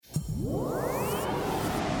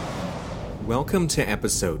Welcome to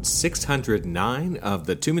episode 609 of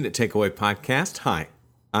the 2-Minute Takeaway Podcast. Hi,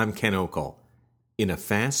 I'm Ken Okol. In a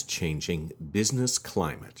fast-changing business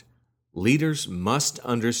climate, leaders must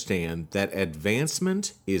understand that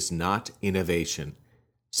advancement is not innovation.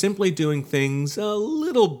 Simply doing things a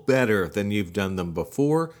little better than you've done them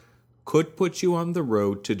before could put you on the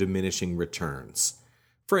road to diminishing returns.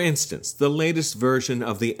 For instance, the latest version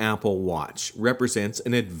of the Apple Watch represents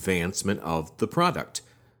an advancement of the product.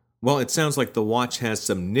 While it sounds like the watch has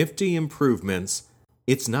some nifty improvements,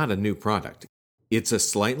 it's not a new product. It's a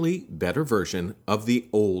slightly better version of the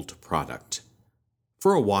old product.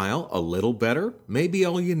 For a while, a little better may be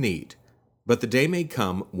all you need, but the day may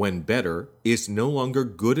come when better is no longer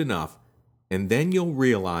good enough, and then you'll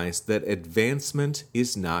realize that advancement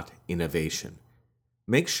is not innovation.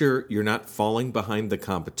 Make sure you're not falling behind the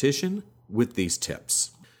competition with these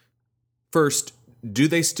tips. First, do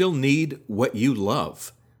they still need what you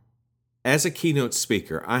love? As a keynote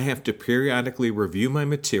speaker, I have to periodically review my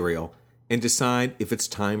material and decide if it's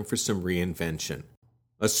time for some reinvention.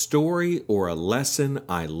 A story or a lesson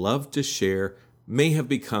I love to share may have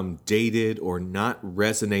become dated or not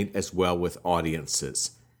resonate as well with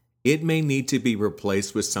audiences. It may need to be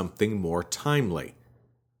replaced with something more timely.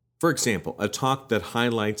 For example, a talk that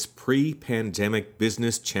highlights pre-pandemic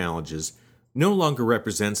business challenges no longer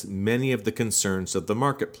represents many of the concerns of the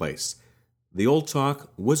marketplace. The old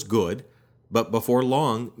talk was good, but before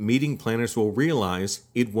long, meeting planners will realize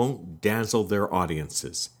it won't dazzle their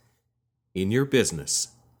audiences. In your business,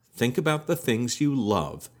 think about the things you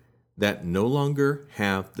love that no longer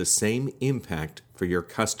have the same impact for your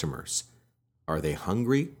customers. Are they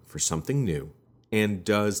hungry for something new? And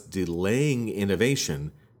does delaying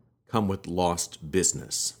innovation come with lost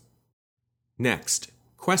business? Next,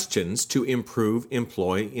 questions to improve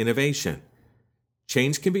employee innovation.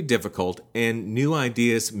 Change can be difficult, and new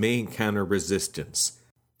ideas may encounter resistance.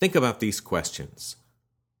 Think about these questions.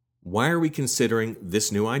 Why are we considering this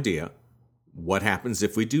new idea? What happens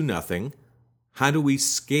if we do nothing? How do we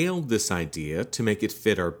scale this idea to make it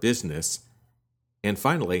fit our business? And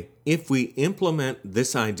finally, if we implement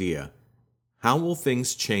this idea, how will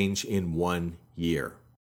things change in 1 year?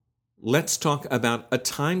 Let's talk about a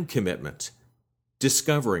time commitment.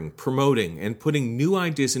 Discovering, promoting, and putting new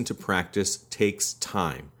ideas into practice takes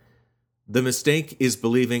time. The mistake is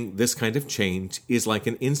believing this kind of change is like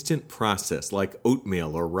an instant process, like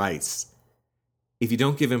oatmeal or rice. If you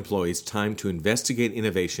don't give employees time to investigate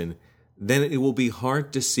innovation, then it will be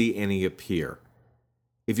hard to see any appear.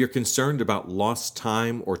 If you're concerned about lost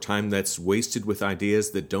time or time that's wasted with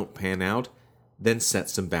ideas that don't pan out, then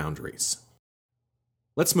set some boundaries.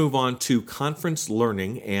 Let's move on to conference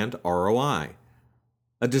learning and ROI.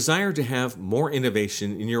 A desire to have more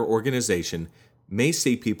innovation in your organization may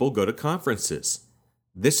see people go to conferences.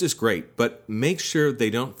 This is great, but make sure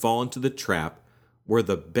they don't fall into the trap where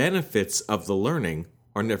the benefits of the learning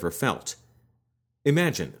are never felt.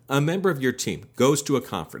 Imagine a member of your team goes to a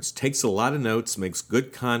conference, takes a lot of notes, makes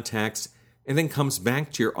good contacts, and then comes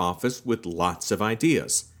back to your office with lots of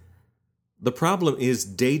ideas. The problem is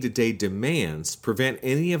day-to-day demands prevent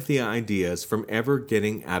any of the ideas from ever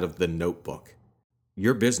getting out of the notebook.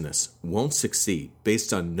 Your business won't succeed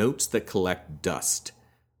based on notes that collect dust.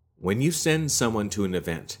 When you send someone to an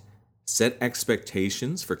event, set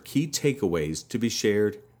expectations for key takeaways to be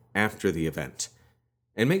shared after the event,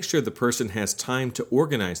 and make sure the person has time to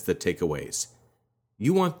organize the takeaways.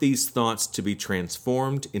 You want these thoughts to be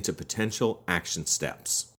transformed into potential action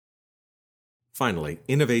steps. Finally,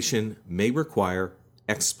 innovation may require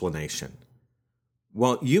explanation.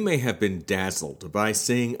 While you may have been dazzled by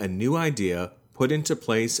seeing a new idea put into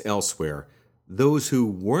place elsewhere, those who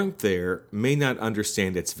weren't there may not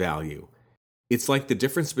understand its value. It's like the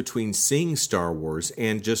difference between seeing Star Wars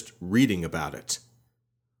and just reading about it.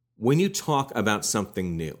 When you talk about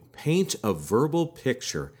something new, paint a verbal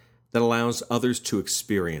picture that allows others to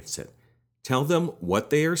experience it. Tell them what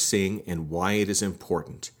they are seeing and why it is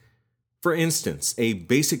important. For instance, a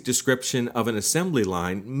basic description of an assembly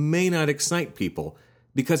line may not excite people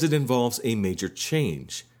because it involves a major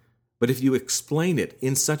change. But if you explain it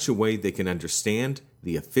in such a way they can understand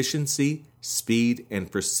the efficiency, speed,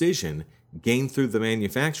 and precision gained through the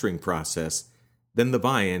manufacturing process, then the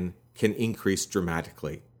buy-in can increase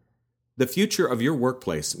dramatically. The future of your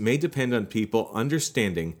workplace may depend on people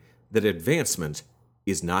understanding that advancement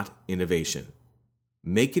is not innovation.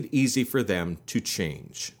 Make it easy for them to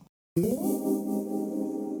change.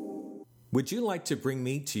 Would you like to bring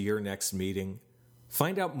me to your next meeting?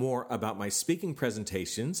 Find out more about my speaking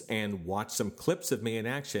presentations and watch some clips of me in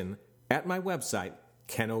action at my website,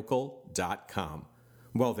 kenokol.com.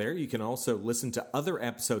 While there, you can also listen to other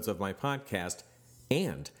episodes of my podcast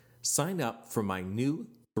and sign up for my new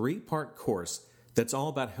 3-part course that's all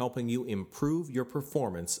about helping you improve your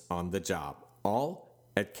performance on the job, all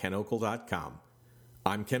at kenokel.com.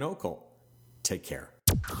 I'm Ken Okel. Take care.